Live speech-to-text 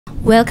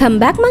Welcome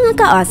back mga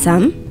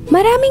ka-awesome!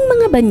 Maraming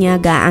mga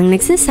banyaga ang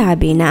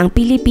nagsasabi na ang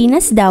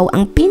Pilipinas daw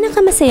ang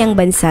pinakamasayang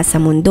bansa sa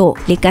mundo.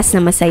 Likas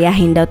na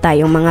masayahin daw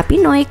tayong mga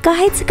Pinoy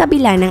kahit sa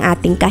kabila ng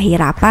ating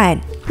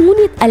kahirapan.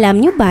 Ngunit alam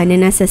nyo ba na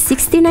nasa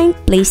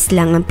 69th place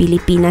lang ang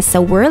Pilipinas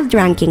sa world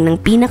ranking ng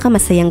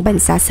pinakamasayang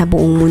bansa sa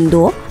buong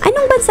mundo?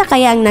 Anong bansa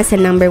kaya ang nasa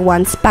number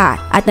 1 spot?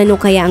 At ano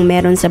kaya ang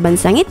meron sa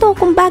bansang ito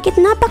kung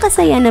bakit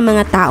napakasaya ng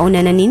mga tao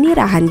na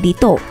naninirahan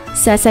dito?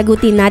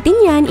 Sasagutin natin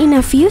yan in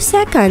a few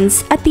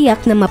seconds at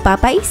tiyak na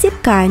mapapaisip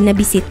ka na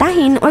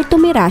bisitahin or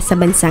tumira sa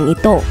bansang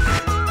ito.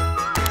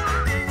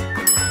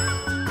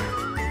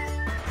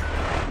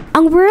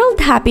 Ang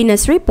World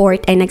Happiness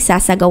Report ay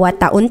nagsasagawa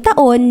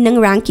taon-taon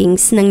ng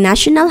rankings ng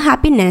national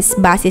happiness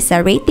base sa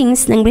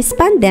ratings ng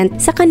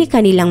respondent sa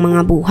kani-kanilang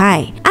mga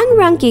buhay. Ang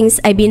rankings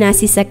ay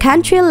binase sa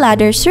Cantril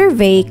ladder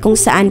survey kung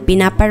saan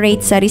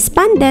pinaparate sa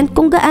respondent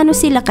kung gaano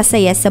sila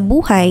kasaya sa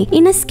buhay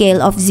in a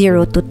scale of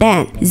 0 to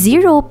 10.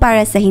 0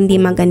 para sa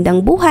hindi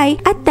magandang buhay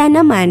at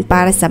 10 naman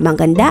para sa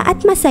maganda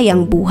at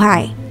masayang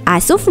buhay.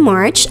 As of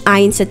March,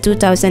 ayon sa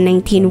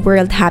 2019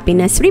 World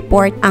Happiness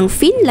Report, ang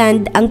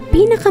Finland ang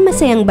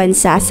pinakamasayang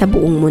bansa sa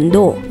buong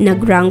mundo.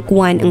 Nagrank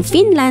 1 ang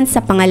Finland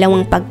sa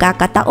pangalawang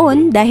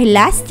pagkakataon dahil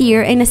last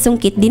year ay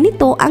nasungkit din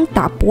ito ang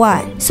top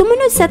 1.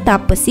 Sumunod sa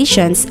top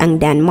positions ang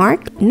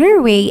Denmark,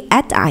 Norway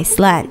at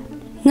Iceland.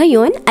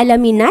 Ngayon,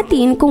 alamin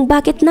natin kung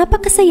bakit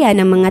napakasaya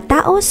ng mga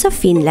tao sa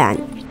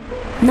Finland.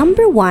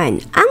 Number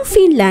 1, ang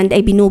Finland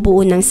ay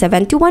binubuo ng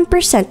 71%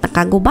 na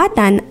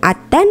kagubatan at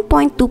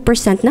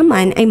 10.2%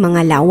 naman ay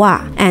mga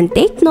lawa. And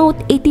take note,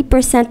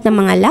 80% ng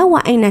mga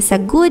lawa ay nasa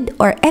good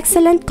or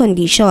excellent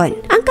condition.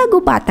 Ang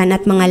kagubatan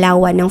at mga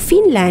lawa ng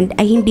Finland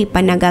ay hindi pa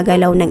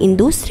nagagalaw ng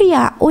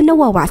industriya o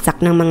nawawasak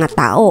ng mga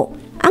tao.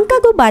 Ang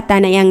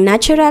kagubatan ay ang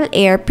natural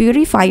air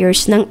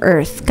purifiers ng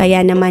Earth,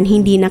 kaya naman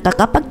hindi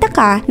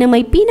nakakapagtaka na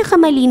may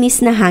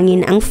pinakamalinis na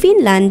hangin ang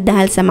Finland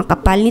dahil sa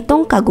makapal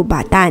nitong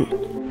kagubatan.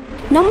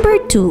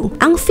 Number 2,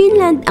 ang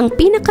Finland ang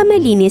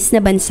pinakamalinis na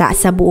bansa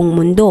sa buong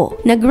mundo.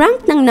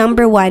 Nagrank ng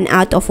number 1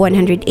 out of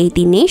 180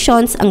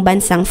 nations ang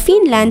bansang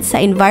Finland sa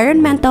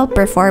Environmental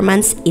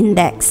Performance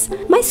Index.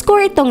 May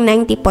score itong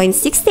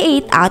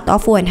 90.68 out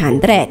of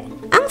 100.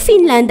 Ang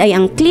Finland ay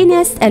ang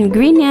cleanest and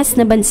greenest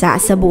na bansa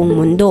sa buong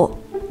mundo.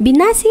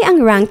 Binase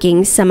ang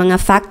rankings sa mga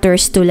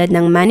factors tulad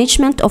ng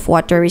management of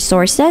water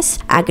resources,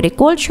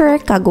 agriculture,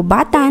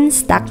 kagubatan,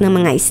 stock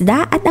ng mga isda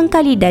at ang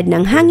kalidad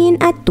ng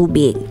hangin at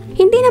tubig.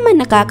 Hindi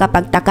naman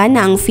nakakapagtaka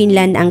na ang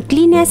Finland ang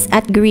cleanest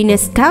at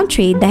greenest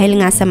country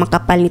dahil nga sa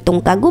makapal nitong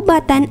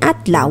kagubatan at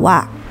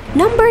lawa.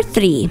 Number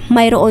 3,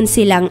 mayroon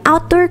silang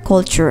outdoor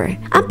culture.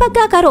 Ang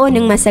pagkakaroon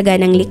ng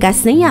masaganang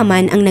likas na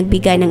yaman ang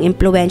nagbigay ng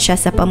impluensya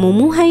sa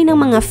pamumuhay ng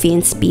mga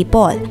Finns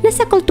people.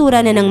 Nasa kultura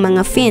na ng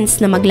mga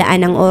Finns na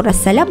maglaan ng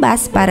oras sa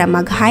labas para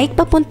mag-hike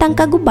papuntang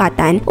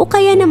kagubatan o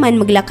kaya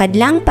naman maglakad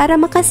lang para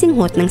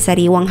makasinghot ng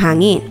sariwang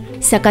hangin.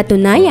 Sa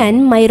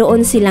katunayan,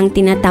 mayroon silang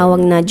tinatawag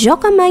na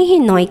jokamay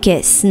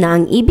hinoikis na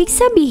ang ibig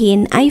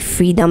sabihin ay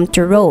freedom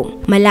to roam.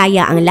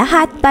 Malaya ang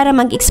lahat para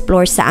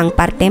mag-explore sa ang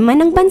parte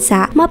man ng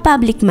bansa,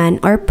 ma-public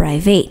man or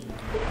private.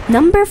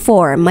 Number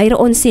 4,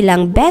 mayroon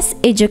silang best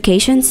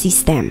education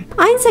system.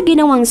 Ayon sa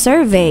ginawang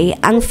survey,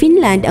 ang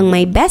Finland ang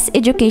may best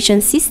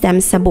education system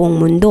sa buong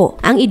mundo.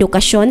 Ang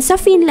edukasyon sa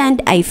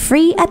Finland ay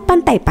free at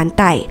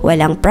pantay-pantay,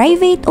 walang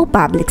private o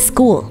public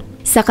school.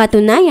 Sa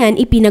katunayan,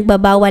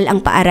 ipinagbabawal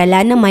ang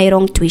paaralan na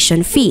mayroong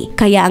tuition fee,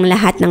 kaya ang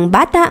lahat ng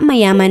bata,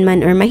 mayaman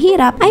man or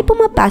mahirap, ay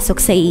pumapasok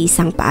sa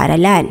iisang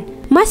paaralan.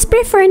 Mas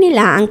prefer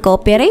nila ang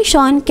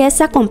cooperation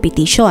kesa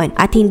competition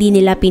at hindi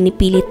nila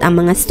pinipilit ang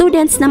mga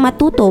students na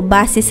matuto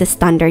base sa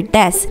standard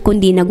test,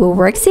 kundi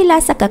nagwo-work sila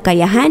sa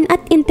kakayahan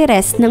at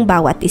interes ng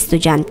bawat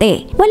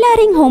estudyante. Wala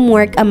ring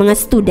homework ang mga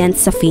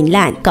students sa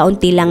Finland,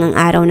 kaunti lang ang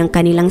araw ng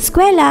kanilang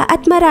eskwela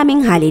at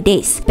maraming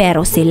holidays,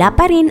 pero sila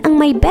pa rin ang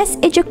may best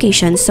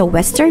education sa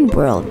Western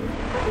world.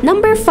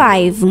 Number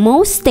 5,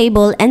 most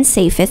stable and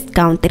safest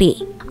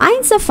country.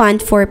 Ayon sa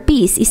Fund for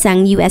Peace,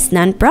 isang US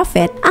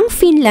non-profit, ang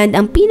Finland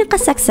ang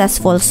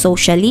pinaka-successful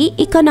socially,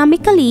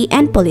 economically,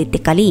 and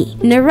politically.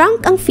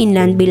 Na-rank ang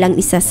Finland bilang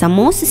isa sa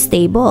most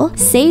stable,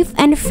 safe,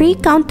 and free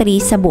country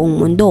sa buong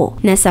mundo.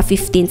 Nasa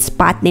 15th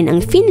spot din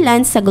ang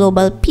Finland sa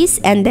Global Peace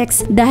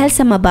Index dahil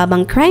sa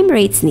mababang crime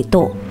rates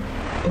nito.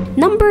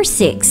 Number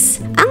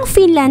 6, ang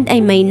Finland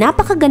ay may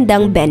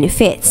napakagandang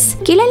benefits.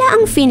 Kilala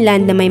ang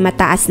Finland na may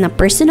mataas na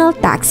personal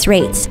tax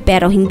rates,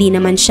 pero hindi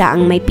naman siya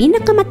ang may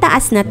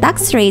pinakamataas na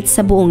tax rates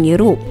sa buong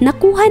Europe.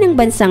 Nakuha ng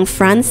bansang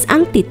France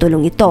ang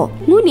titulong ito.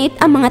 Ngunit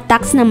ang mga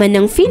tax naman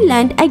ng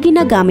Finland ay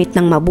ginagamit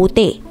ng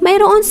mabuti.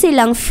 Mayroon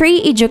silang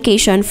free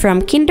education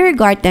from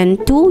kindergarten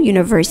to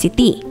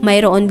university.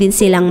 Mayroon din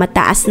silang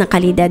mataas na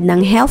kalidad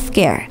ng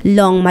healthcare,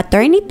 long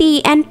maternity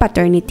and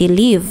paternity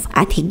leave,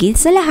 at higit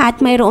sa lahat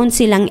mayroon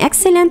silang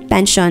excellent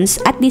pensions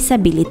at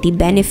disability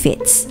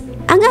benefits.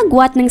 Ang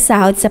agwat ng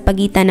sahod sa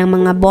pagitan ng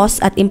mga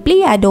boss at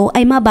empleyado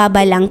ay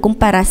mababa lang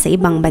kumpara sa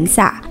ibang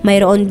bansa.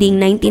 Mayroon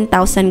ding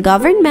 19,000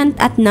 government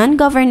at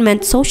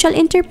non-government social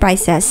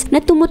enterprises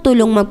na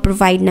tumutulong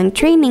mag-provide ng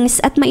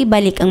trainings at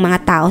maibalik ang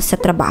mga tao sa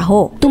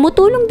trabaho.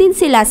 Tumutulong din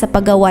sila sa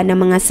paggawa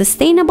ng mga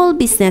sustainable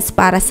business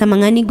para sa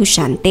mga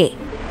negosyante.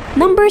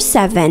 Number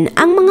 7,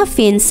 ang mga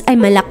Finns ay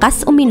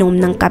malakas uminom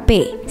ng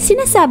kape.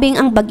 Sinasabing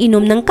ang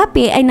pag-inom ng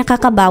kape ay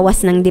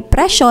nakakabawas ng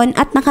depression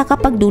at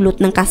nakakapagdulot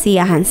ng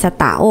kasiyahan sa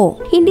tao.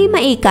 Hindi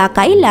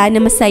maikakaila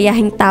na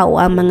masayahing tao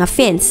ang mga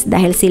Finns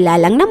dahil sila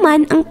lang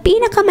naman ang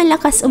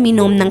pinakamalakas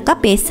uminom ng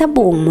kape sa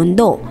buong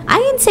mundo.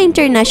 Ayon sa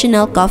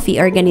International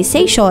Coffee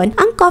Organization,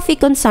 ang coffee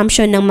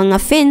consumption ng mga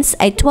Finns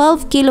ay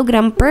 12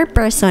 kg per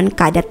person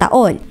kada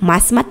taon,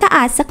 mas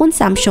mataas sa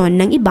consumption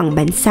ng ibang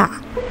bansa.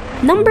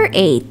 Number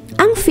 8,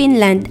 ang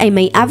Finland ay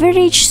may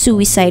average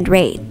suicide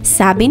rate.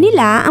 Sabi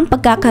nila, ang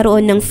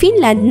pagkakaroon ng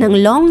Finland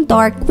ng long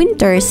dark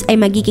winters ay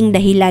magiging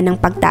dahilan ng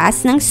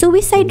pagtaas ng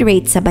suicide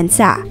rate sa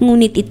bansa.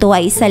 Ngunit ito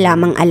ay isa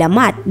lamang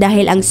alamat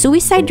dahil ang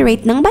suicide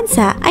rate ng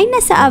bansa ay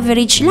nasa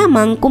average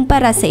lamang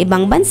kumpara sa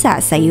ibang bansa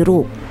sa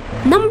Europe.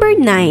 Number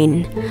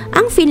 9,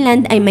 ang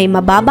Finland ay may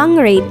mababang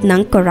rate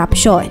ng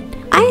corruption.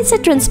 Ayon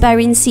sa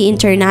Transparency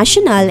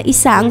International,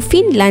 isa ang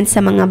Finland sa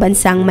mga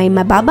bansang may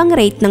mababang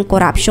rate ng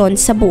korupsyon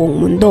sa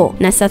buong mundo.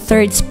 Nasa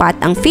third spot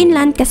ang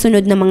Finland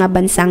kasunod ng mga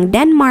bansang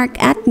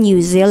Denmark at New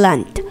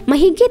Zealand.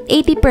 Mahigit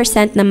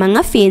 80% ng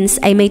mga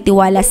Finns ay may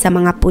tiwala sa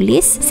mga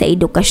pulis, sa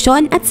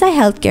edukasyon at sa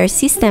healthcare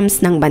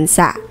systems ng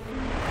bansa.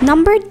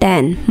 Number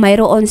 10,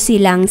 mayroon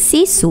silang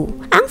sisu.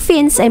 Ang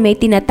Finns ay may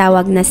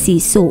tinatawag na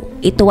sisu.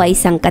 Ito ay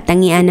isang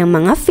katangian ng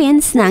mga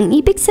Finns na ang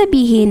ibig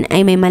sabihin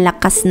ay may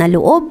malakas na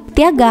loob,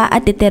 tiyaga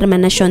at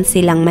determinasyon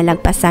silang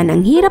malagpasan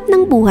ang hirap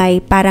ng buhay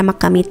para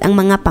makamit ang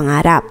mga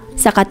pangarap.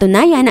 Sa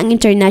katunayan, ang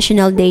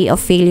International Day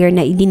of Failure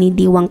na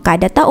idinidiwang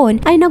kada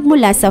taon ay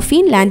nagmula sa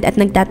Finland at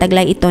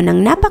nagtataglay ito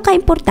ng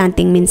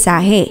napaka-importanting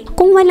mensahe.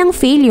 Kung walang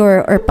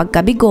failure or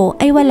pagkabigo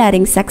ay wala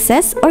ring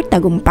success or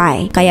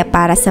tagumpay. Kaya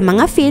para sa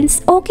mga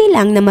Finns, okay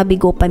lang na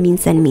mabigo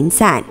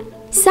paminsan-minsan.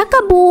 Sa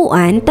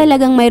kabuuan,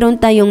 talagang mayroon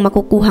tayong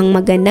makukuhang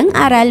magandang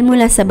aral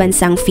mula sa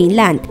bansang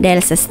Finland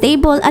dahil sa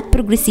stable at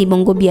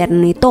progresibong gobyerno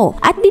nito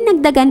at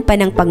dinagdagan pa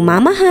ng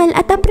pagmamahal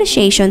at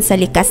appreciation sa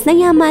likas na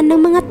yaman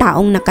ng mga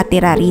taong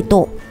nakatira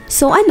rito.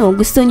 So ano,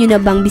 gusto nyo na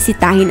bang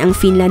bisitahin ang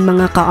Finland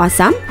mga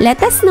ka-awesome?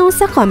 Let us know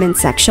sa comment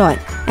section.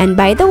 And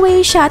by the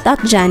way,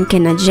 shoutout dyan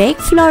kina Jake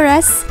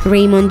Flores,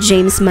 Raymond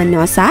James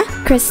Manosa,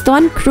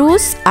 Criston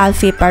Cruz,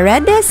 Alfie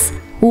Paredes,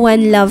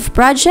 One Love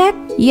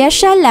Project,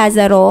 Yesha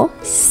Lazaro,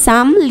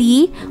 Sam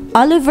Lee,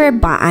 Oliver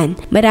Baan.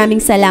 Maraming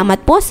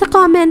salamat po sa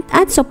comment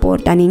at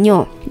suporta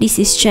ninyo.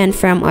 This is Chen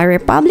from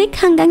AweRepublic.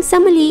 Hanggang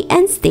sa muli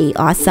and stay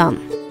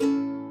awesome!